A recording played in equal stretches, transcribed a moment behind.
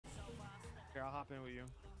I'll hop in with you.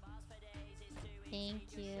 Thank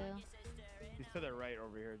you. He's to the right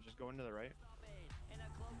over here. Just go into the right.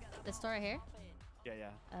 The store right here? Yeah,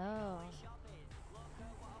 yeah. Oh.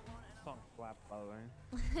 This song slaps, by the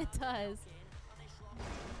way. It does.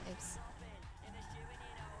 Oops.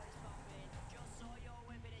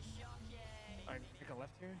 Alright, take a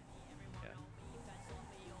left here. Yeah.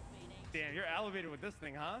 Damn, you're elevated with this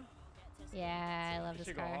thing, huh? Yeah, I love this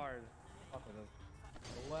should car. go hard. Fuck with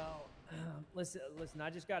us. Well, listen. I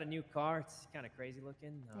just got a new car. It's kind of crazy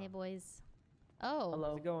looking. Hey, boys. Oh.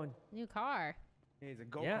 How's it going? New car. Hey, it's a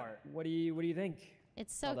go-kart. Yeah. What do you think?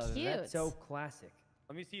 It's so Although cute. That's so classic.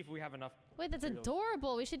 Let me see if we have enough. Wait, that's materials.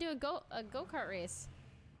 adorable. We should do a go-kart race.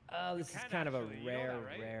 This is can kind of a actually, you know that,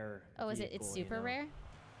 right? rare. Oh, is it? vehicle, It's you super know? rare?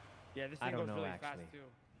 Yeah, this thing I don't goes know, really actually. fast too.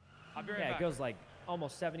 I'll be right Yeah, back. it goes like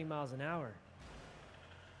almost 70 miles an hour.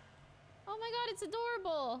 Oh my god, it's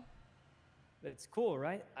adorable. It's cool,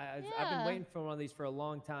 right? I've Yeah. been waiting for one of these for a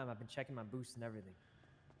long time. I've been checking my boost and everything.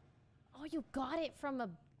 Oh, you got it from a...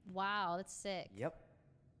 Wow, that's sick. Yep.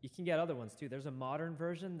 You can get other ones too. There's a modern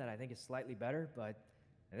version that I think is slightly better, but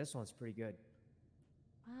this one's pretty good.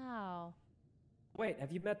 Wow. Wait,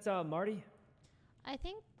 have you met Marty? I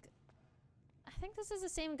think this is the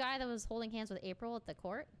same guy that was holding hands with April at the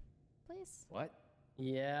court place. What?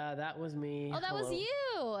 Yeah, that was me. Oh, that was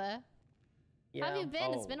you. Yeah. How have you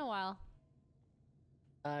been? It's Oh. been a while.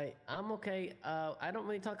 I'm okay. I don't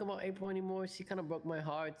really talk about April anymore. She kind of broke my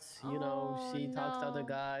heart. You know, Oh, she talks to other no.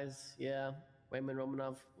 guys. Yeah. Raymond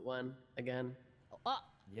Romanov won again. Oh,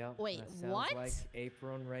 Yep. Wait, that sounds what? like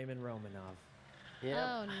April and Raymond Romanov.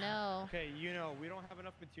 Yeah. oh no. Okay, you know, we don't have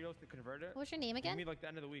enough materials to convert it. What's your name Give me again? like the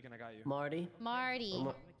end of the week and I got you. Marty. Marty.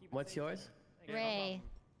 What's yours? Yeah, Ray.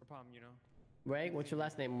 No problem, you know. Ray. What's your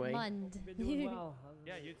last name, Ray? Mund. Been doing well.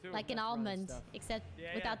 Yeah, you too. Like an That's right, almond, stuff. except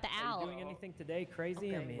Yeah, without the Are you owl. doing anything today crazy?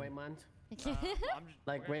 Okay, I mean, Raymond. I'm just,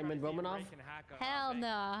 Like we're gonna Raymond try to see if Romanov? Ray can hack a Hell bank.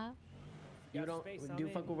 no. You got don't space on do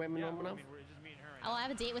me? fuck with Raymond Yeah, I Romanov? mean, we're just meeting her right Oh, I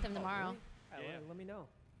have a date with him tomorrow. Yeah. Let me know.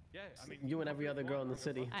 Yeah, I mean, You and every other girl in the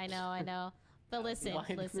city. I know. But listen, Why,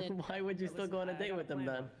 listen. why would you still go on a date with them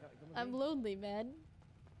then? I'm lonely, man.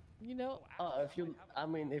 You know, Oh, if you're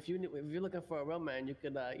looking for a real man, you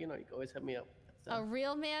could, you know, you can always hit me up. So. a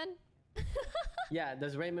real man. Yeah,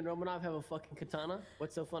 does Raymond Romanov have a fucking katana?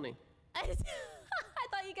 What's so funny? I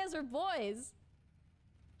thought you guys were boys.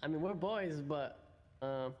 I mean, we're boys, but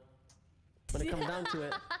when it comes down to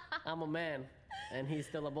it, I'm a man, and he's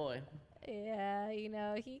still a boy. Yeah, you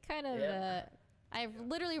know, he kind of. Yeah. I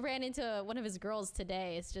literally ran into one of his girls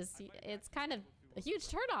today. It's kind of a huge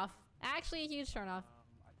turnoff. Actually, a huge turnoff.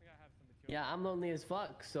 I think I have some materials. Yeah, I'm lonely as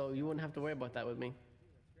fuck, so you wouldn't have to worry about that with me.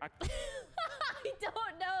 I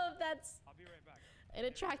don't know if that's I'll be right back. an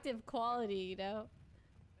attractive quality, you know.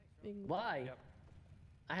 Why? Yep.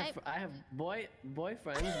 I have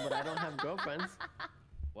boyfriends, but I don't have girlfriends.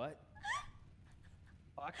 What?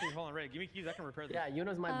 Oh, actually, hold on, Ray. Give me keys. I can repair this. Yeah,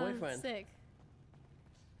 Yuno's my boyfriend. Sick.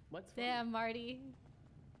 What's funny? Damn, Marty.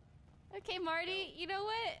 Okay, Marty. You know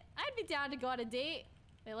what? I'd be down to go on a date.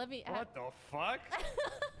 Wait, let me. What the fuck?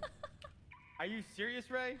 Are you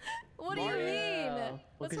serious, Ray? What do you Marty? mean? Yeah. What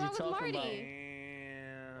What's could you wrong with talk Marty? about?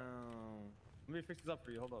 Damn. Let me fix this up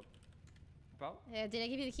for you. Hold up. About? Yeah, did I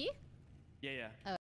give you the key? Yeah, yeah. Oh.